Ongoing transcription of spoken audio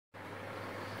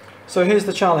So here's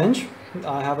the challenge.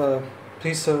 I have a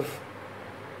piece of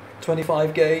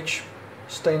 25 gauge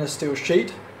stainless steel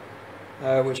sheet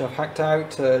which I've hacked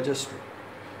out just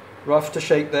rough to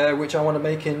shape there, which I want to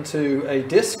make into a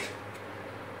disc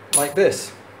like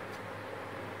this.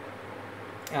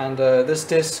 And this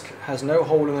disc has no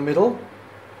hole in the middle.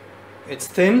 It's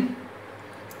thin.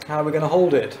 How are we going to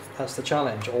hold it? That's the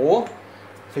challenge. Or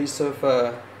a piece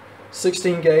of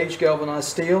 16 gauge galvanized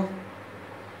steel,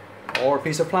 or a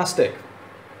piece of plastic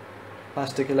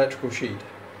electrical sheet.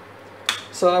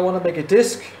 So I want to make a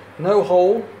disc, no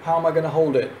hole. How am I going to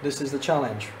hold it? This is the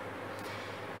challenge.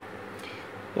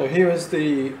 So here is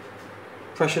the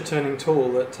pressure turning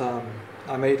tool that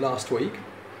I made last week,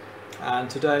 and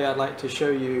today I'd like to show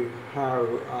you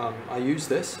how I use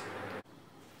this.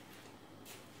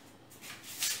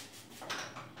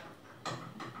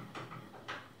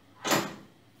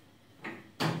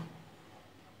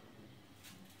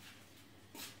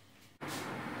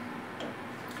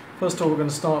 First of all, we're going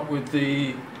to start with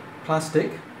the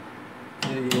plastic,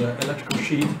 the electrical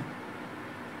sheet. So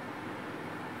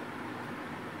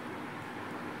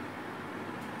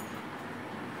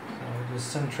I'll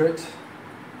just center it.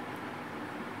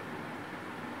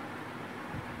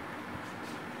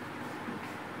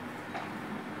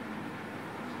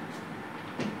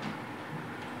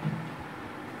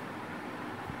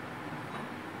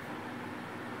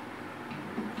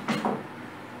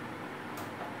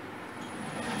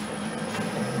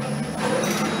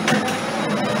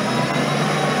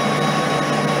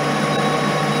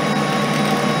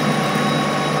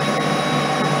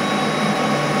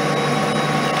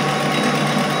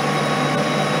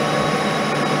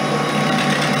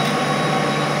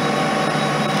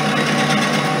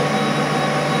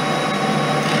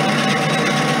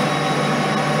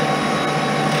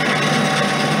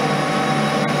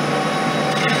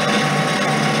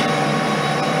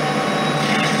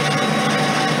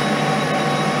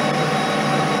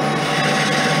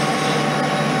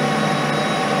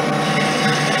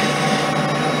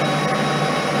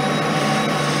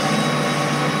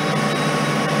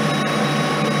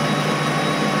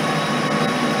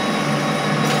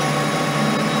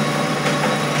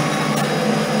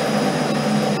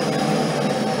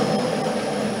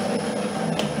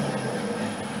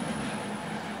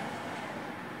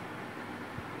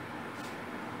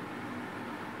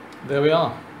 There we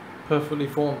are, perfectly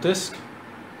formed disc,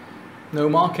 no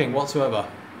marking whatsoever.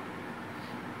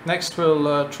 Next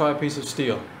we'll try a piece of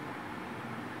steel.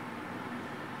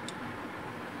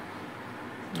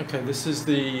 Okay, this is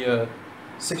the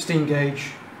 16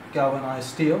 gauge galvanized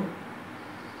steel.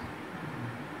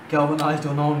 Galvanized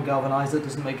or non-galvanized, it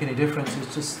doesn't make any difference,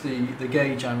 it's just the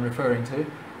gauge I'm referring to.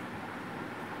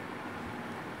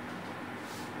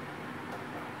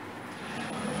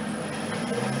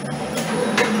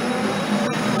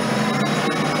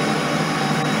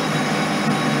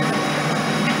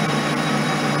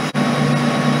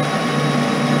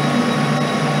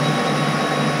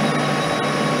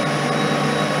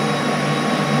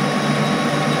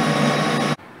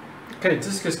 Okay,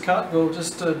 disc is cut. We'll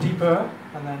just deburr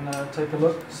and then take a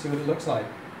look, see what it looks like.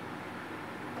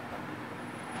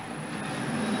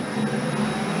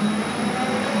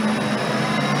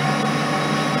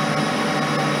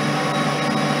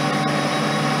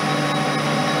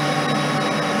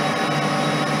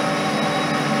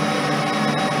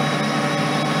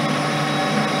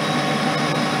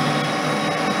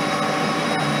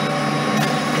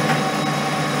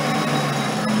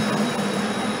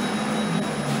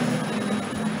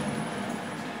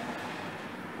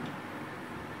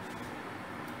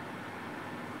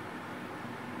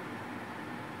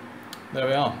 There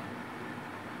we are.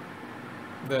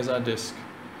 There's our disc.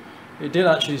 It did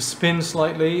actually spin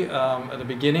slightly at the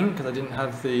beginning because I didn't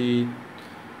have the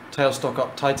tailstock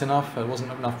up tight enough. There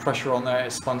wasn't enough pressure on there.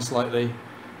 It spun slightly,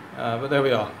 but there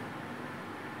we are.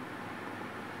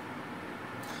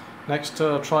 Next,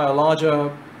 try a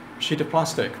larger sheet of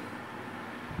plastic.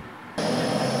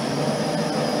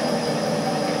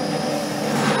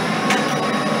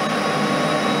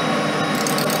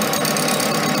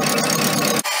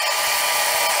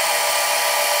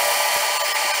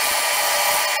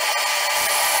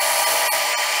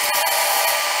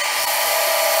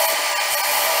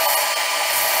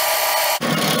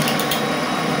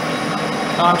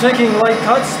 I'm taking light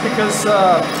cuts because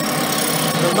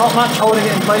there's not much holding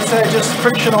it in place there, just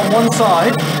friction on one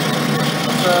side,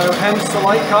 so hence the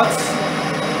light cuts.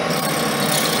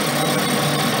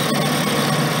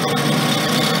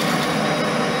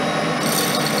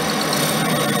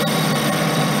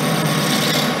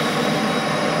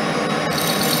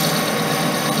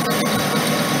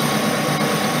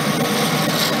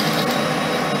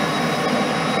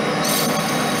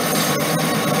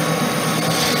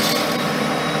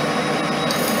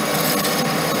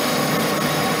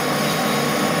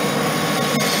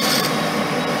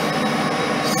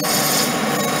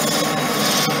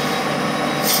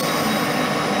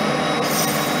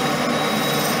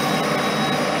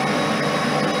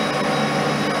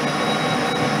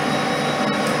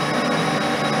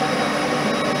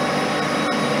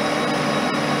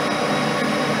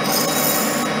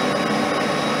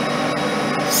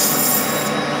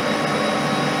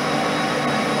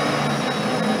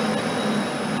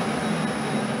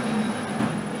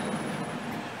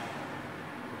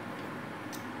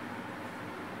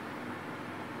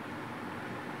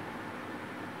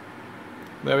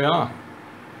 There we are.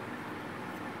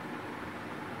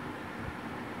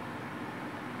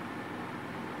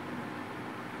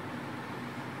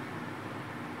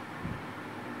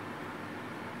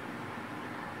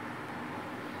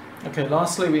 Okay,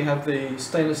 lastly we have the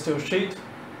stainless steel sheet.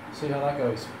 See how that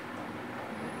goes.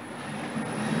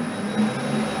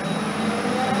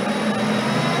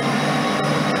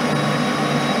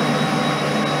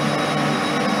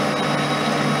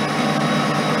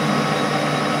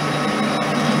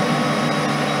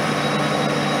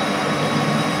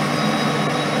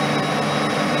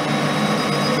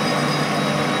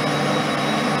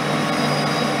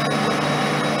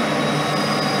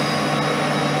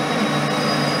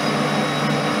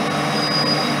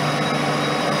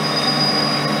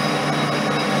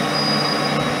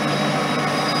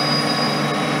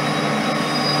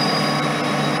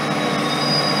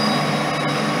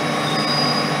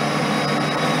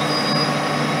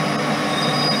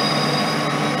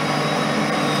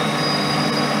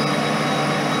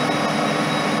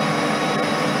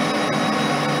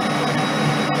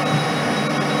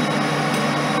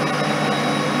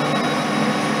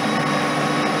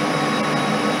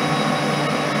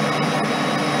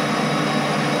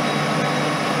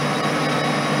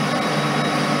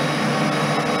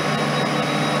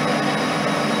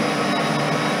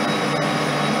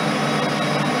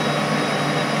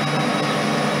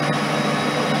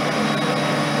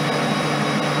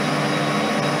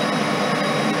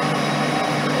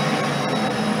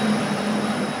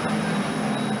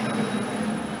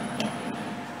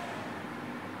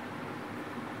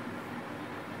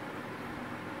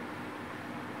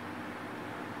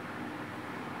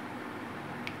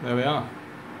 There we are.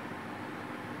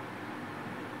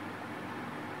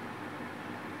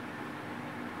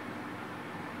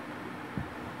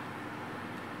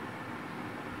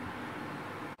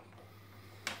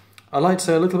 I'd like to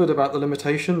say a little bit about the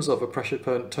limitations of a pressure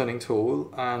turning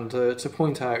tool, and to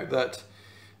point out that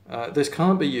this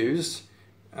can't be used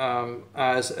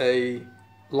as a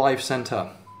live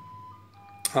center.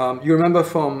 You remember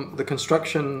from the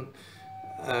construction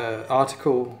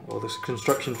article or the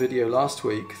construction video last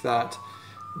week that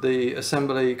the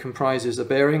assembly comprises a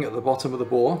bearing at the bottom of the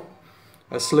bore,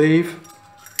 a sleeve,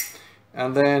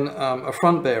 and then a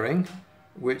front bearing,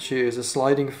 which is a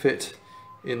sliding fit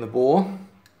in the bore,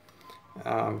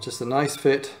 just a nice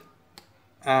fit.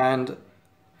 And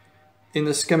in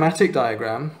the schematic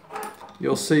diagram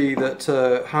you'll see that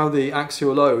how the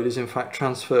axial load is in fact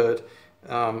transferred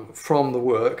from the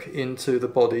work into the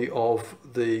body of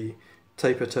the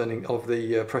taper turning of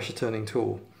the pressure turning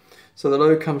tool. So the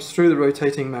load comes through the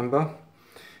rotating member,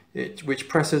 which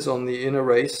presses on the inner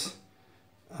race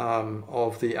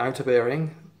of the outer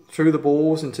bearing, through the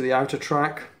balls into the outer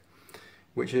track,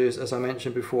 which is, as I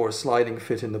mentioned before, a sliding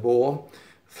fit in the bore,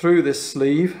 through this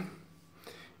sleeve,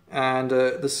 and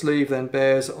the sleeve then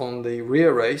bears on the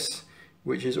rear race,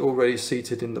 which is already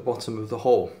seated in the bottom of the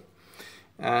hole.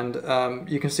 And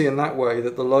you can see in that way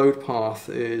that the load path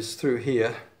is through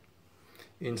here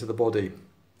into the body.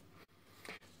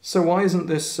 So why isn't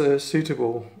this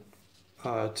suitable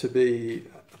to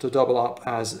double up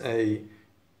as a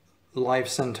live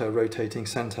center, rotating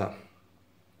center?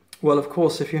 Well, of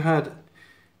course, if you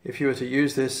were to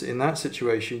use this in that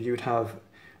situation, you'd have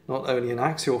not only an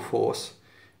axial force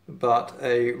but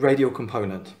a radial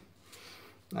component,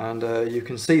 and you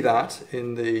can see that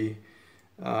in the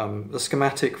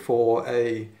schematic for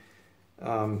a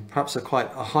perhaps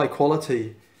quite a high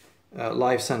quality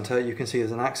live center. You can see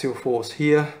there's an axial force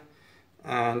here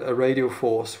and a radial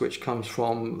force which comes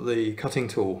from the cutting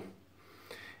tool,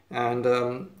 and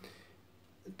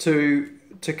to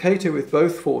cater with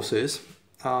both forces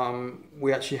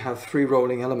we actually have three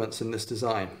rolling elements in this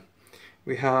design.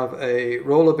 We have a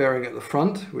roller bearing at the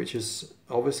front, which is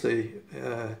obviously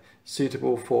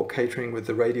suitable for catering with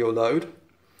the radial load.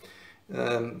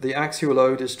 The axial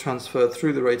load is transferred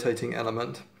through the rotating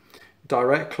element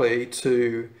directly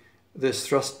to this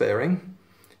thrust bearing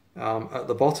at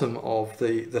the bottom of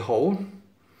the hole,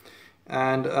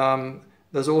 and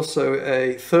there's also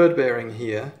a third bearing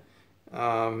here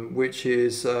which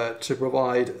is to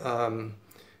provide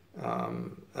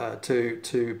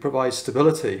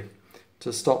stability,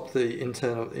 to stop the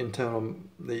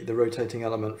the rotating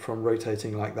element from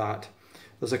rotating like that.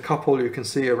 There's a couple you can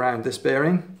see around this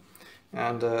bearing,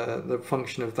 and the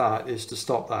function of that is to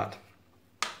stop that.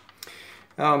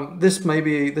 This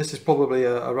is probably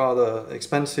a rather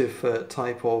expensive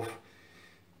type of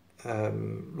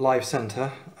live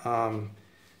center.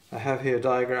 I have here a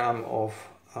diagram of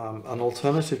an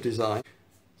alternative design.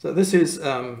 So this is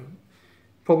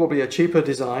probably a cheaper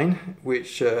design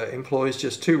which employs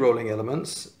just two rolling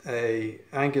elements, a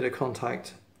angular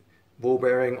contact ball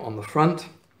bearing on the front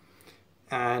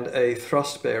and a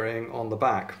thrust bearing on the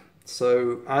back.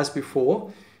 So as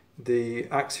before, the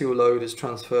axial load is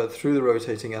transferred through the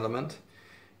rotating element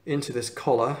into this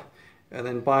collar, and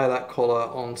then by that collar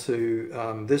onto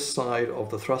this side of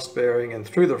the thrust bearing and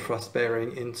through the thrust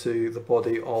bearing into the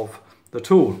body of the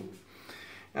tool.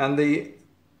 And the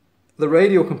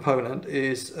radial component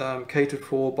is catered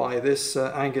for by this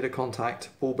angular contact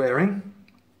ball bearing,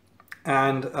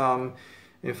 and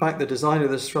in fact the design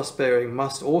of this thrust bearing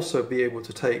must also be able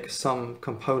to take some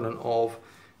component of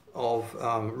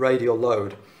radial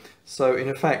load. So in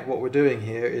effect what we're doing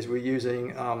here is we're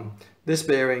using this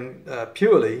bearing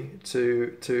purely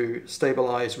to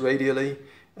stabilize radially,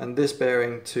 and this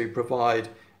bearing to provide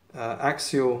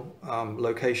axial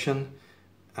location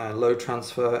and load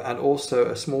transfer, and also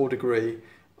a small degree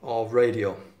of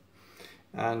radial.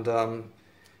 And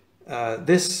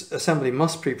this assembly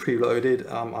must be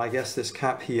preloaded. I guess this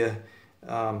cap here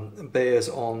bears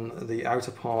on the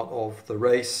outer part of the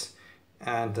race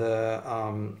and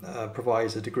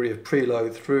provides a degree of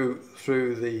preload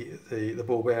through the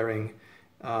ball bearing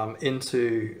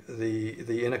into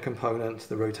the inner component,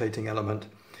 the rotating element,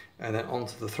 and then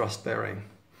onto the thrust bearing.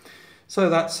 So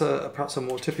that's perhaps a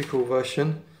more typical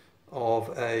version of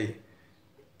a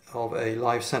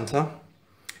Lathe center.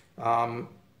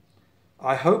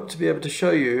 I hope to be able to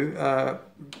show you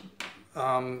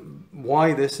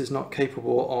why this is not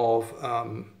capable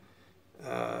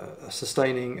of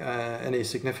sustaining any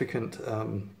significant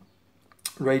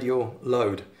radial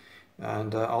load.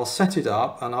 And I'll set it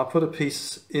up and I'll put a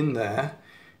piece in there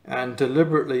and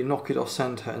deliberately knock it off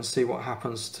center and see what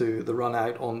happens to the run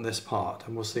out on this part,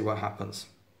 and we'll see what happens.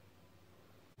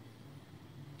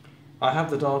 I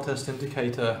have the dial test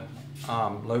indicator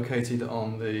located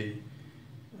on the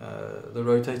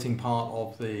rotating part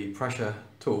of the pressure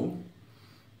tool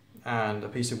and a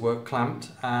piece of work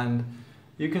clamped, and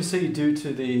you can see due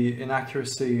to the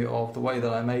inaccuracy of the way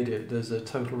that I made it, there's a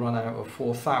total run out of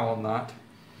 4 thou on that.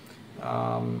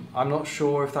 I'm not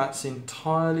sure if that's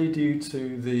entirely due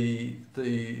to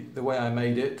the way I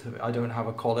made it. I don't have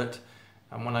a collet,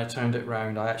 and when I turned it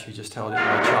round I actually just held it in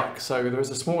my chuck. So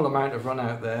there's a small amount of run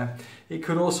out there. It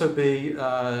could also be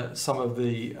some of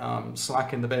the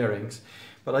slack in the bearings,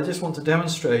 but I just want to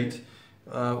demonstrate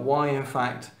why in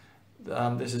fact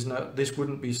this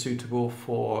wouldn't be suitable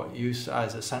for use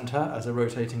as a center, as a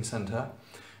rotating center.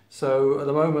 So at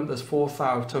the moment there's 4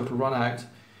 thou of total run out.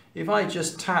 If I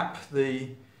just tap the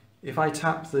disc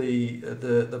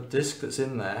that's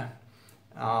in there,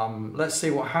 let's see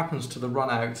what happens to the run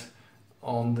out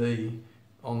on the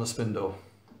spindle.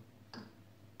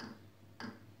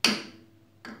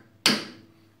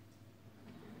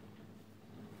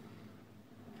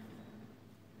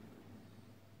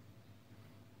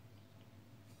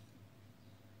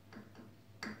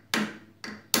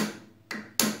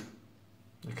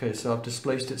 Okay, so I've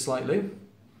displaced it slightly.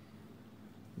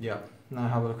 Yeah, now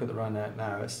have a look at the run out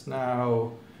now. It's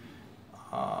now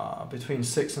between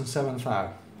 6 and 7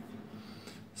 thou.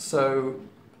 So,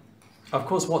 of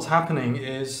course, what's happening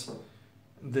is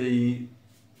the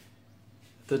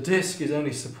disc is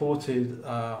only supported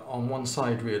on one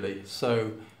side really.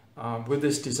 So, with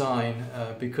this design,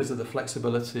 because of the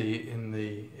flexibility in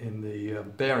the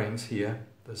bearings here,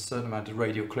 there's a certain amount of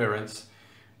radial clearance.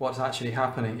 What's actually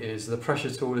happening is the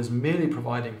pressure tool is merely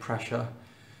providing pressure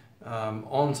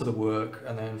onto the work,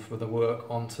 and then for the work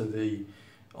onto the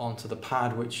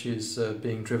pad which is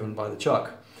being driven by the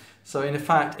chuck. So in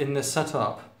fact, in this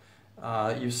setup,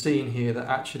 you've seen here that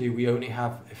actually we only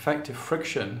have effective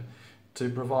friction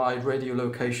to provide radial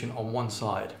location on one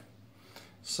side.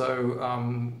 So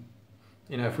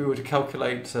you know, if we were to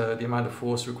calculate the amount of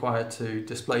force required to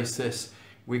displace this,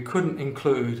 we couldn't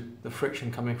include the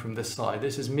friction coming from this side.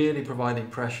 This is merely providing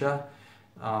pressure,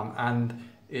 and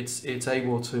it's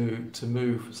able to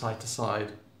move side to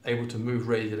side, able to move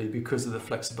radially because of the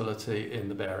flexibility in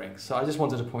the bearing. So I just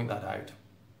wanted to point that out.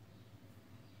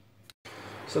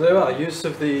 So there are use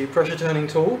of the pressure turning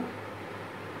tool.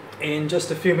 In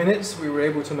just a few minutes we were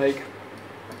able to make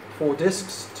 4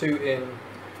 discs, 2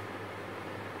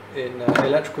 in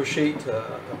electrical sheet,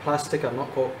 a plastic. I'm not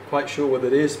quite sure what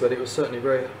it is, but it was certainly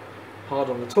very hard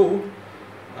on the tool,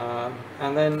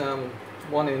 and then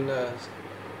 1 in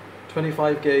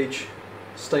 25 gauge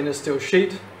stainless steel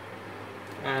sheet,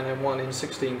 and then 1 in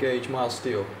 16 gauge mild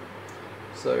steel.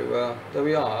 So there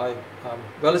we are.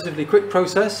 Relatively quick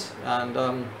process,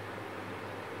 and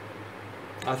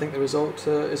I think the result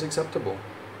is acceptable.